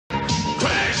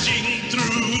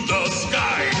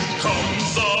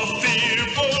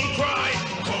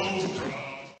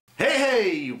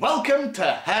welcome to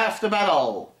Half the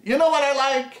Battle. You know what I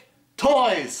like?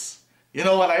 Toys. You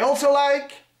know what I also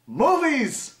like?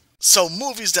 Movies. So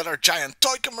movies that are giant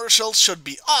toy commercials should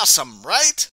be awesome,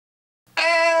 right?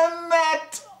 And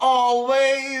not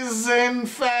always, in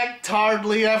fact,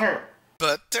 hardly ever.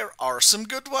 But there are some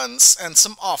good ones and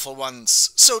some awful ones.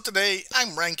 So today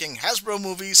I'm ranking Hasbro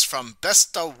movies from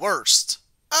best to worst.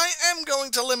 I am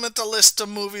going to limit the list to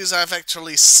movies I've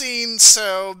actually seen,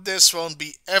 so this won't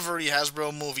be every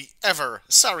Hasbro movie ever.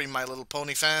 Sorry, My Little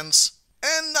Pony fans.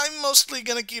 And I'm mostly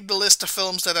gonna keep the list of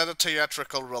films that had a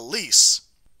theatrical release.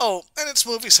 Oh, and it's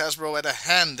movies Hasbro had a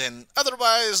hand in.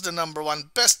 Otherwise, the number one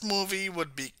best movie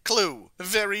would be Clue.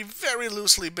 Very, very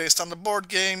loosely based on the board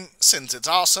game, since it's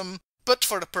awesome. But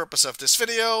for the purpose of this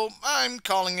video, I'm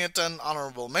calling it an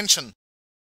honorable mention.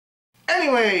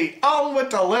 Anyway, on with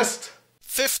the list.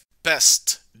 Fifth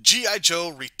best, G.I.Joe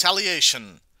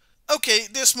Retaliation. Okay,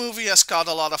 this movie has caught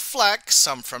a lot of flack,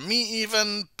 some from me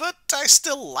even, but I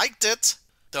still liked it.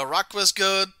 The Rock was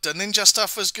good, the ninja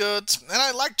stuff was good, and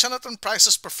I liked Jonathan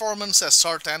Pryce's performance as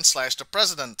Sartan/the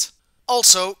President.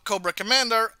 Also, Cobra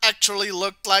Commander actually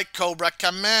looked like Cobra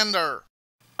Commander.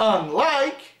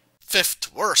 Unlike...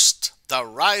 Fifth worst, The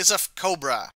Rise of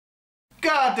Cobra.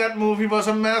 God, that movie was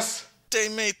a mess. They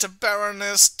made the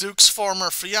Baroness Duke's former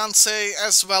fiancée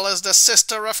as well as the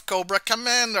sister of Cobra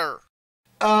Commander.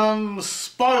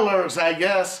 Spoilers, I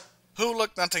guess. Who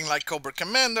looked nothing like Cobra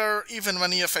Commander even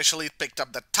when he officially picked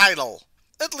up the title.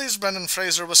 At least Brendan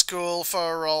Fraser was cool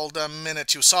for all the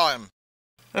minute you saw him.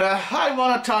 I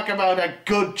want to talk about a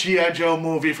good G.I. Joe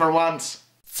movie for once.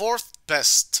 Fourth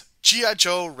best, G.I.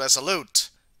 Joe Resolute.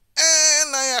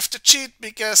 And I have to cheat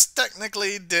because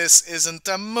technically this isn't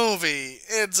a movie.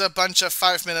 It's a bunch of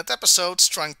 5-minute episodes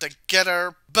strung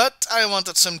together, but I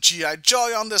wanted some G.I.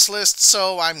 Joy on this list,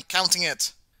 so I'm counting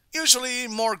it. Usually,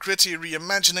 more gritty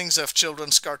reimaginings of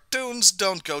children's cartoons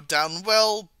don't go down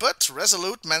well, but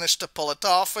Resolute managed to pull it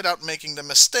off without making the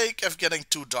mistake of getting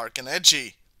too dark and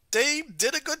edgy. They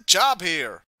did a good job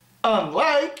here.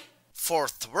 Unlike...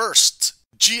 Fourth worst,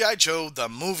 G.I. Joe the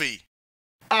Movie.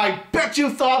 I bet you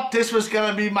thought this was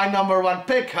gonna be my number one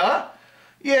pick, huh?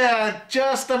 Yeah,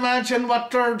 just imagine what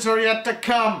turds are yet to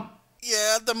come.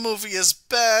 Yeah, the movie is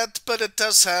bad, but it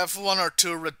does have one or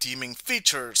two redeeming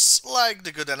features, like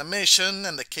the good animation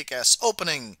and the kick-ass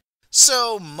opening.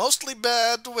 So, mostly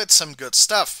bad with some good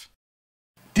stuff.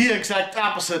 The exact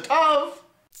opposite of...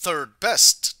 Third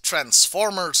best,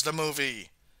 Transformers the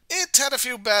Movie. It had a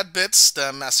few bad bits,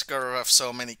 the massacre of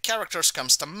so many characters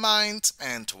comes to mind,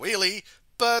 and Wheelie,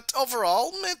 but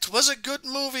overall, it was a good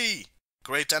movie.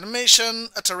 Great animation,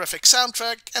 a terrific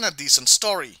soundtrack, and a decent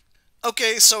story.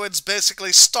 Okay, so it's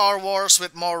basically Star Wars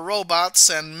with more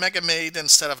robots and Mega Maid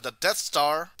instead of the Death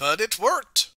Star, but it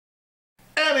worked.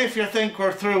 And if you think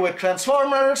we're through with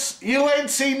Transformers, you ain't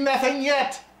seen nothing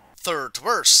yet. Third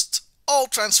worst, all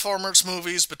Transformers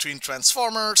movies between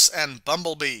Transformers and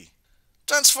Bumblebee.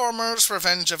 Transformers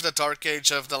Revenge of the Dark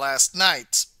Age of the Last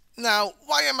Knight. Now,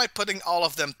 why am I putting all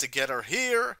of them together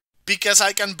here? Because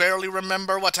I can barely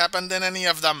remember what happened in any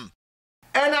of them.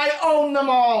 And I own them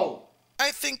all!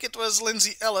 I think it was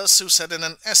Lindsay Ellis who said in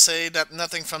an essay that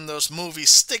nothing from those movies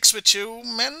sticks with you,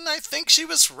 and I think she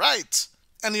was right.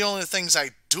 And the only things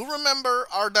I do remember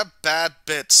are the bad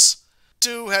bits.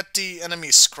 2 had the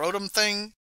enemy scrotum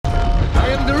thing. I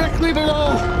am directly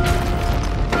below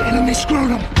the enemy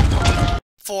scrotum.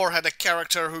 4 had a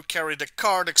character who carried a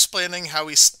card explaining how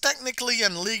he's technically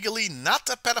and legally not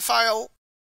a pedophile.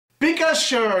 Because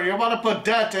sure, you want to put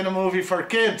that in a movie for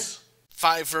kids.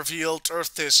 5 revealed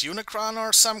Earth is Unicron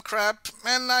or some crap,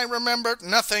 and I remembered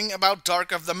nothing about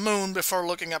Dark of the Moon before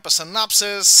looking up a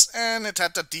synopsis, and it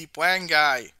had the Deep Wang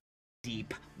guy.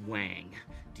 Deep Wang.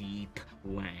 Deep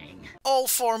Wang. All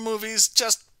 4 movies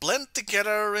just blend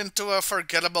together into a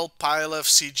forgettable pile of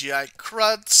CGI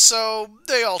crud, so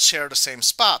they all share the same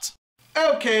spot.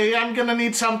 Okay, I'm gonna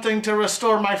need something to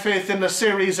restore my faith in the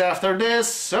series after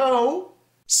this, so...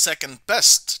 Second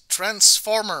best,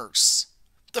 Transformers.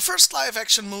 The first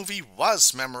live-action movie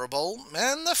was memorable,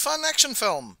 and a fun action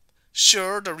film.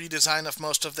 Sure, the redesign of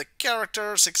most of the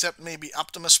characters, except maybe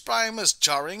Optimus Prime, is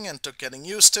jarring and took getting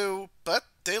used to, but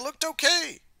they looked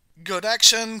okay. Good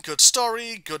action, good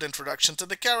story, good introduction to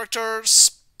the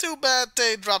characters. Too bad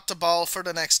they dropped the ball for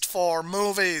the next 4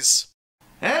 movies.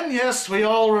 And yes, we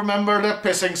all remember the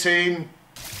pissing scene.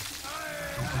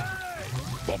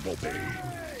 Bumblebee,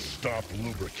 stop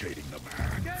lubricating the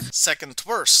man. Second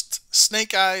worst,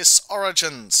 Snake Eyes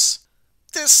Origins.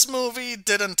 This movie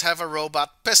didn't have a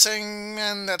robot pissing,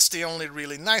 and that's the only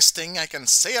really nice thing I can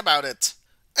say about it.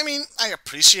 I mean, I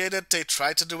appreciated they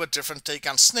tried to do a different take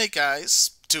on Snake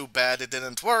Eyes. too bad it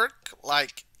didn't work,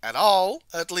 like, at all,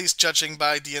 at least judging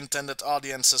by the intended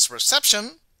audience's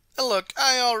reception. And look,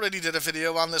 I already did a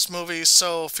video on this movie,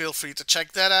 so feel free to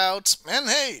check that out. And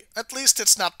hey, at least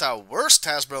it's not the worst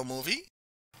Hasbro movie.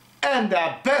 And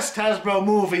the best Hasbro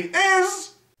movie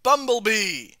is...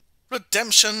 Bumblebee!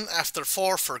 Redemption after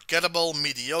 4 forgettable,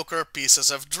 mediocre pieces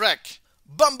of dreck.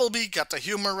 Bumblebee got the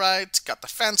humor right, got the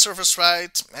fanservice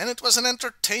right, and it was an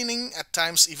entertaining, at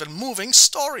times even moving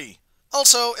story.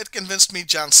 Also, it convinced me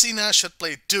John Cena should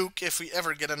play Duke if we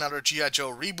ever get another G.I.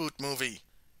 Joe reboot movie.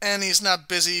 And he's not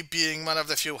busy being one of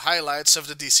the few highlights of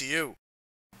the DCU.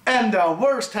 And the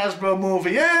worst Hasbro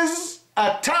movie is...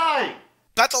 a tie!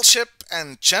 Battleship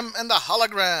and Gem and the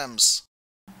Holograms.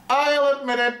 I'll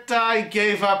admit it, I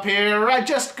gave up here. I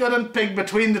just couldn't pick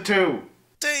between the two.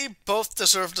 They both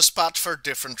deserve the spot for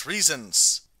different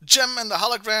reasons. Gem and the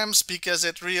Holograms because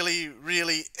it really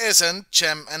isn't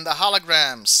Gem and the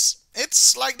Holograms.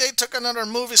 It's like they took another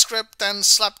movie script and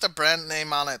slapped a brand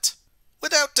name on it.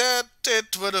 Without that,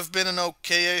 it would have been an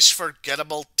okay-ish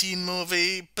forgettable teen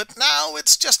movie, but now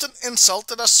it's just an insult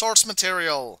to the source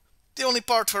material. The only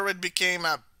part where it became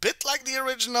a bit like the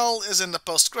original is in the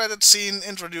post-credit scene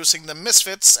introducing the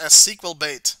Misfits as sequel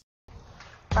bait.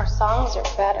 Our songs are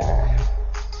better.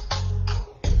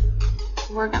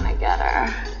 We're gonna get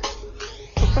her.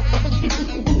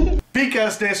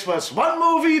 Because this was one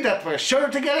movie that was sure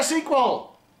to get a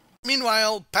sequel.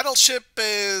 Meanwhile, Battleship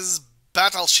is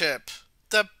Battleship.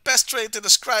 The best way to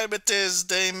describe it is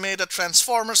they made a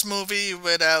Transformers movie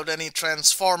without any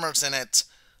Transformers in it.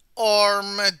 Or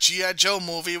a G.I. Joe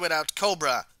movie without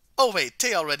Cobra. Oh wait,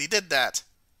 they already did that.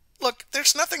 Look,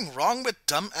 there's nothing wrong with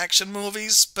dumb action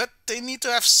movies, but they need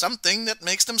to have something that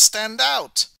makes them stand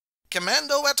out.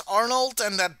 Commando had Arnold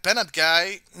and that Bennett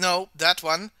guy, no, that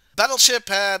one. Battleship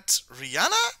had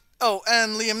Rihanna? Oh,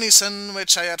 and Liam Neeson,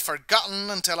 which I had forgotten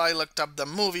until I looked up the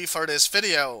movie for this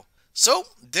video. So,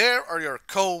 there are your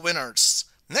co-winners.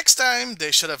 Next time,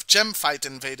 they should have Gem fight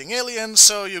invading aliens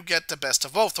so you get the best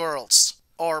of both worlds.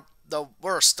 Or the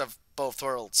worst of both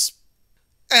worlds.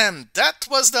 And that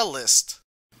was the list.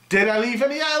 Did I leave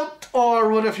any out? Or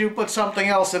what if you put something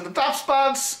else in the top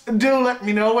spots? Do let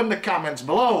me know in the comments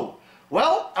below.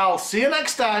 Well, I'll see you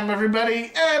next time,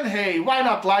 everybody. And hey, why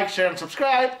not like, share, and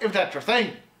subscribe if that's your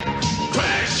thing.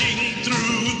 Crashing